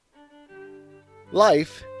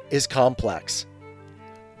Life is complex.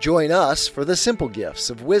 Join us for the simple gifts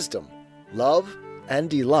of wisdom, love, and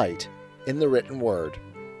delight in the written word.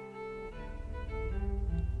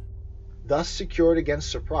 Thus secured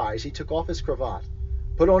against surprise, he took off his cravat,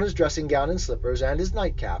 put on his dressing gown and slippers and his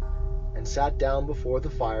nightcap, and sat down before the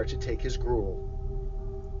fire to take his gruel.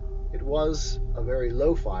 It was a very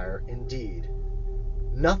low fire indeed.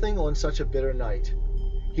 Nothing on such a bitter night.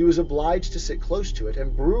 He was obliged to sit close to it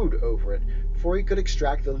and brood over it before he could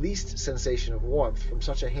extract the least sensation of warmth from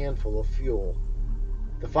such a handful of fuel.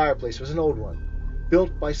 The fireplace was an old one,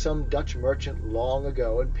 built by some Dutch merchant long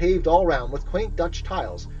ago and paved all round with quaint Dutch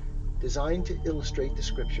tiles designed to illustrate the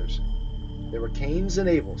scriptures. There were Cains and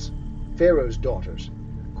Abels, Pharaoh's daughters,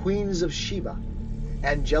 queens of Sheba,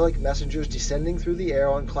 angelic messengers descending through the air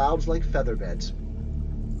on clouds like feather beds,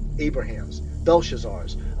 Abrahams,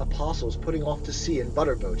 Belshazzars, apostles putting off to sea in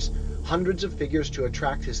butter boats, hundreds of figures to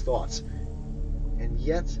attract his thoughts. And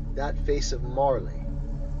yet that face of Marley,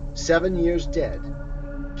 7 years dead,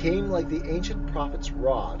 came like the ancient prophet's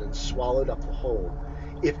rod and swallowed up the whole.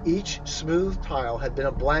 If each smooth tile had been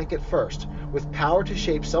a blank at first, with power to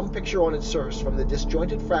shape some picture on its surface from the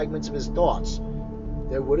disjointed fragments of his thoughts,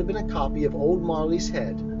 there would have been a copy of old Marley's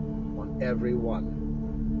head on every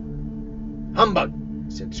one. "Humbug!"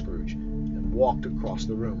 said Scrooge, and walked across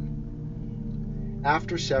the room.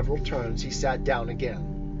 After several turns he sat down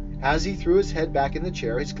again. As he threw his head back in the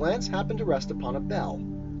chair, his glance happened to rest upon a bell,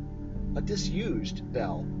 a disused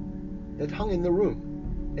bell, that hung in the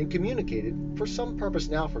room, and communicated, for some purpose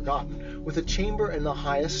now forgotten, with a chamber in the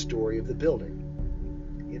highest story of the building.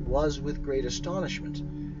 It was with great astonishment,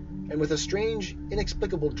 and with a strange,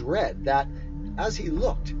 inexplicable dread, that, as he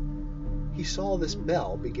looked, he saw this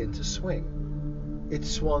bell begin to swing. It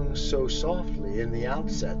swung so softly in the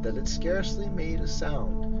outset that it scarcely made a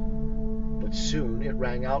sound, but soon it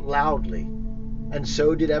rang out loudly, and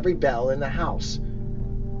so did every bell in the house.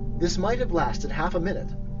 This might have lasted half a minute,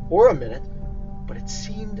 or a minute, but it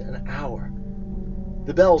seemed an hour.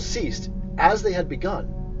 The bells ceased, as they had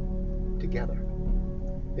begun, together.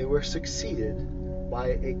 They were succeeded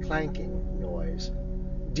by a clanking noise,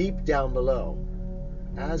 deep down below,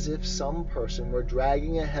 as if some person were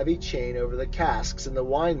dragging a heavy chain over the casks in the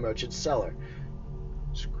wine merchant's cellar.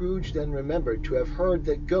 Scrooge then remembered to have heard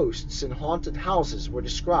that ghosts in haunted houses were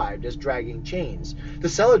described as dragging chains. The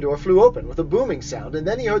cellar door flew open with a booming sound, and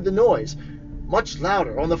then he heard the noise, much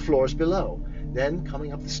louder on the floors below, then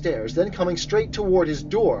coming up the stairs, then coming straight toward his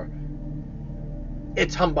door.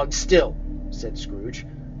 "It's humbug still," said Scrooge.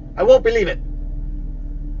 "I won't believe it."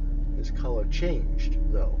 His color changed,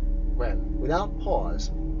 though, when, without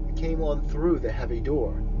pause, it came on through the heavy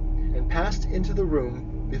door, and passed into the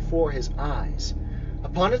room before his eyes.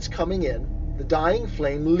 Upon its coming in, the dying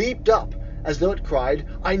flame leaped up, as though it cried,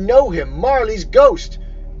 "I know him, Marley's ghost!"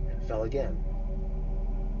 and fell again.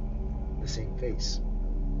 The same face.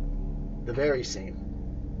 The very same.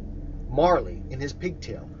 Marley in his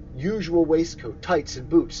pigtail, usual waistcoat, tights, and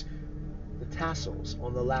boots, the tassels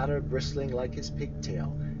on the latter bristling like his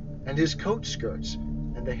pigtail, and his coat skirts,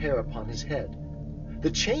 and the hair upon his head. The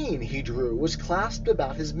chain he drew was clasped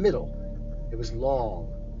about his middle. It was long,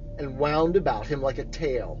 and wound about him like a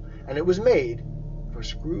tail, and it was made, for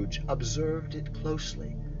Scrooge observed it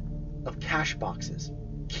closely, of cash boxes,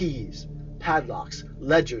 keys, padlocks,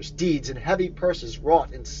 ledgers, deeds, and heavy purses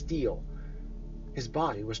wrought in steel. His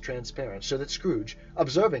body was transparent, so that Scrooge,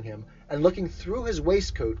 observing him, and looking through his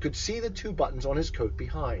waistcoat, could see the 2 buttons on his coat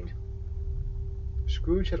behind.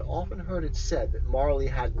 Scrooge had often heard it said that Marley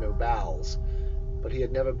had no bowels, but he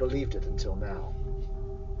had never believed it until now.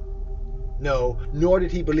 No, nor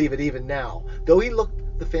did he believe it even now, though he looked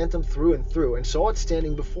the phantom through and through, and saw it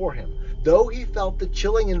standing before him, though he felt the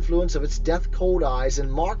chilling influence of its death-cold eyes,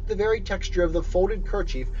 and marked the very texture of the folded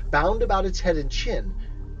kerchief bound about its head and chin,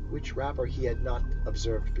 which wrapper he had not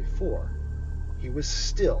observed before. He was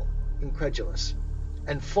still incredulous,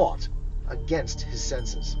 and fought against his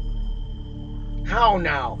senses. "How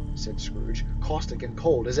now?" said Scrooge, caustic and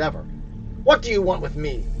cold as ever. "What do you want with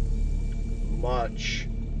me?" "Much."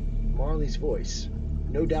 Marley's voice,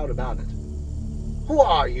 no doubt about it. "Who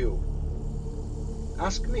are you?"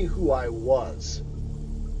 "Ask me who I was."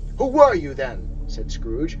 "Who were you, then?" said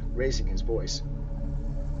Scrooge, raising his voice.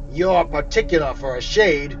 "You're particular for a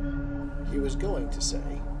shade," he was going to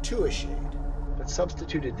say, to a shade, but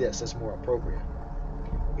substituted this as more appropriate.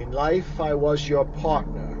 "In life I was your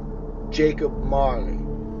partner, Jacob Marley."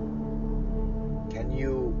 Can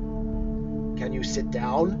you sit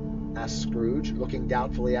down?" asked Scrooge, looking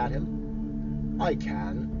doubtfully at him. "I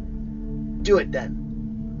can." "Do it, then."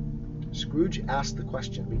 Scrooge asked the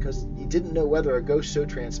question because he didn't know whether a ghost so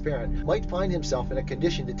transparent might find himself in a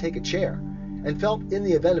condition to take a chair, and felt in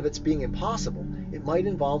the event of its being impossible, it might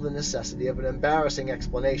involve the necessity of an embarrassing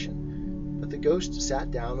explanation. But the ghost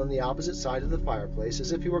sat down on the opposite side of the fireplace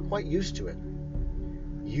as if he were quite used to it.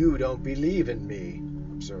 "You don't believe in me,"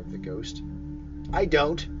 observed the ghost. "I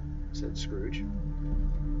don't," said Scrooge.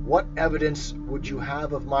 "What evidence would you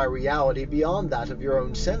have of my reality beyond that of your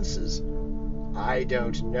own senses?" "I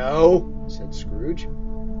don't know," said Scrooge.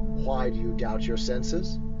 "Why do you doubt your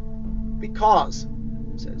senses?" "Because,"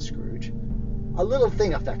 said Scrooge, "a little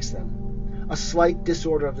thing affects them. A slight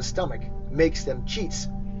disorder of the stomach makes them cheats.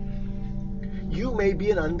 You may be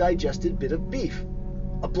an undigested bit of beef,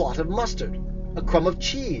 a blot of mustard, a crumb of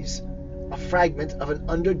cheese, a fragment of an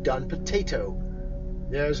underdone potato.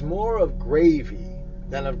 There's more of gravy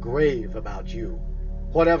than of grave about you,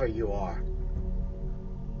 whatever you are."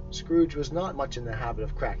 Scrooge was not much in the habit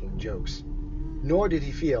of cracking jokes, nor did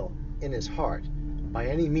he feel, in his heart, by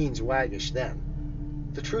any means waggish then.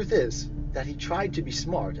 The truth is that he tried to be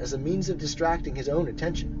smart as a means of distracting his own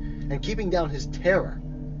attention and keeping down his terror,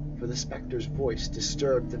 for the spectre's voice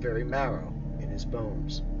disturbed the very marrow in his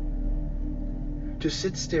bones. To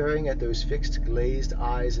sit staring at those fixed glazed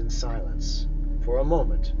eyes in silence, for a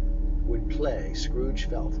moment, would play, Scrooge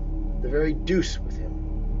felt, the very deuce with him.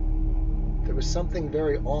 There was something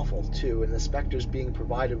very awful, too, in the spectre's being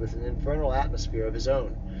provided with an infernal atmosphere of his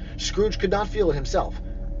own. Scrooge could not feel it himself,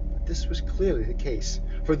 but this was clearly the case,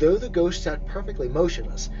 for though the ghost sat perfectly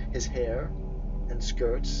motionless, his hair and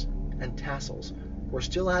skirts and tassels were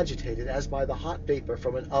still agitated as by the hot vapor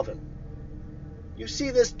from an oven. "You see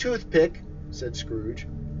this toothpick?" said Scrooge,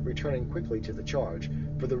 returning quickly to the charge,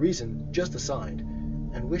 for the reason just assigned,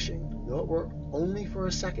 and wishing, though it were only for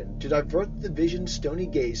a second, to divert the vision's stony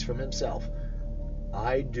gaze from himself.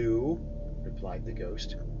 "I do," replied the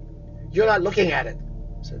ghost. "You're not looking at it,"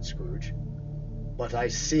 said Scrooge. "But I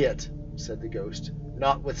see it," said the ghost,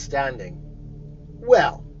 "notwithstanding."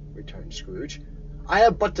 "Well," returned Scrooge, "I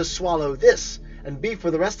have but to swallow this, and be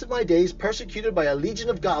for the rest of my days persecuted by a legion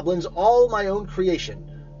of goblins, all my own creation.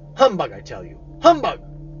 Humbug, I tell you! Humbug!"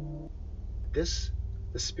 At this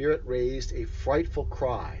the spirit raised a frightful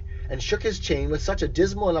cry, and shook his chain with such a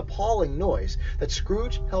dismal and appalling noise that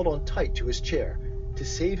Scrooge held on tight to his chair, to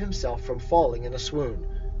save himself from falling in a swoon.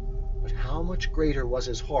 But how much greater was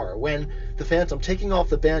his horror, when, the phantom taking off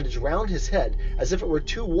the bandage round his head, as if it were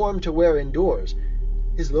too warm to wear indoors,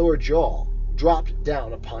 his lower jaw dropped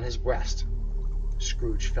down upon his breast.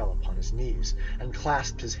 Scrooge fell upon his knees, and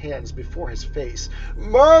clasped his hands before his face.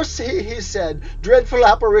 "Mercy!" he said. "Dreadful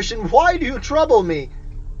apparition, why do you trouble me?"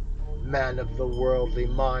 "Man of the worldly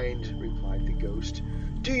mind," replied the ghost,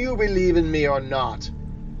 "do you believe in me or not?"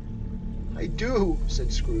 "I do,"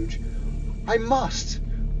 said Scrooge. "I must.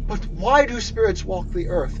 But why do spirits walk the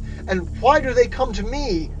earth, and why do they come to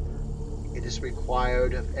me?" "It is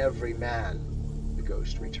required of every man," the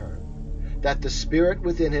ghost returned, "that the spirit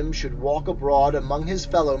within him should walk abroad among his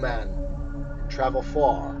fellow-men, and travel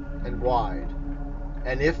far and wide.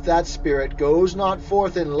 And if that spirit goes not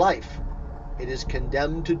forth in life, it is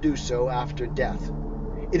condemned to do so after death.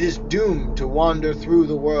 It is doomed to wander through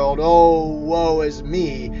the world, oh, woe is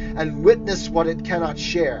me, and witness what it cannot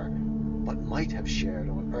share, but might have shared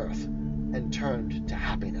on earth, and turned to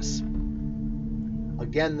happiness."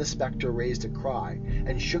 Again the spectre raised a cry,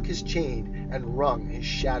 and shook his chain, and wrung his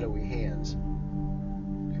shadowy hands.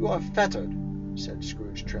 "You are fettered," said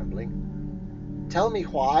Scrooge, trembling. "Tell me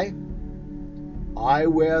why." "I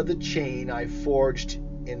wear the chain I forged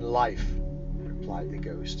in life," replied the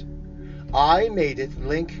ghost. "I made it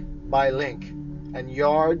link by link, and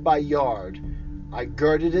yard by yard. I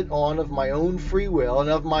girded it on of my own free will, and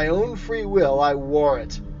of my own free will I wore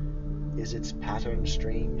it. Is its pattern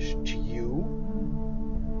strange to you?"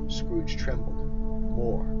 Scrooge trembled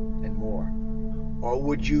more and more. "Or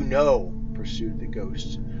would you know," pursued the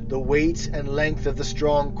ghost, "the weight and length of the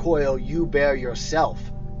strong coil you bear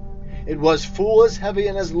yourself? It was full as heavy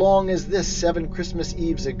and as long as this 7 Christmas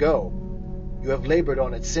Eves ago. You have labored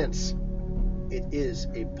on it since. It is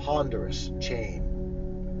a ponderous chain."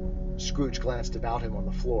 Scrooge glanced about him on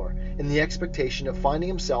the floor, in the expectation of finding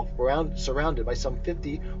himself surrounded by some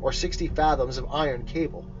 50 or 60 fathoms of iron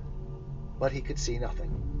cable, but he could see nothing.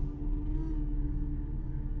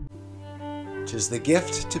 "'Tis the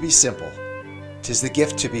gift to be simple. 'Tis the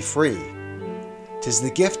gift to be free. 'Tis the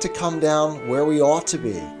gift to come down where we ought to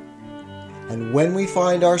be. And when we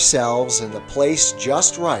find ourselves in the place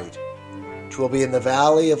just right, 'twill be in the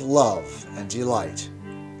valley of love and delight.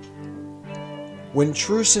 When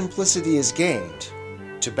true simplicity is gained,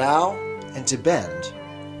 to bow and to bend,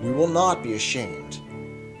 we will not be ashamed.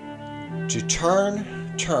 To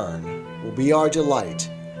turn, turn will be our delight,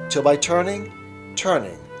 till by turning,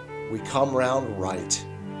 turning, we come round right.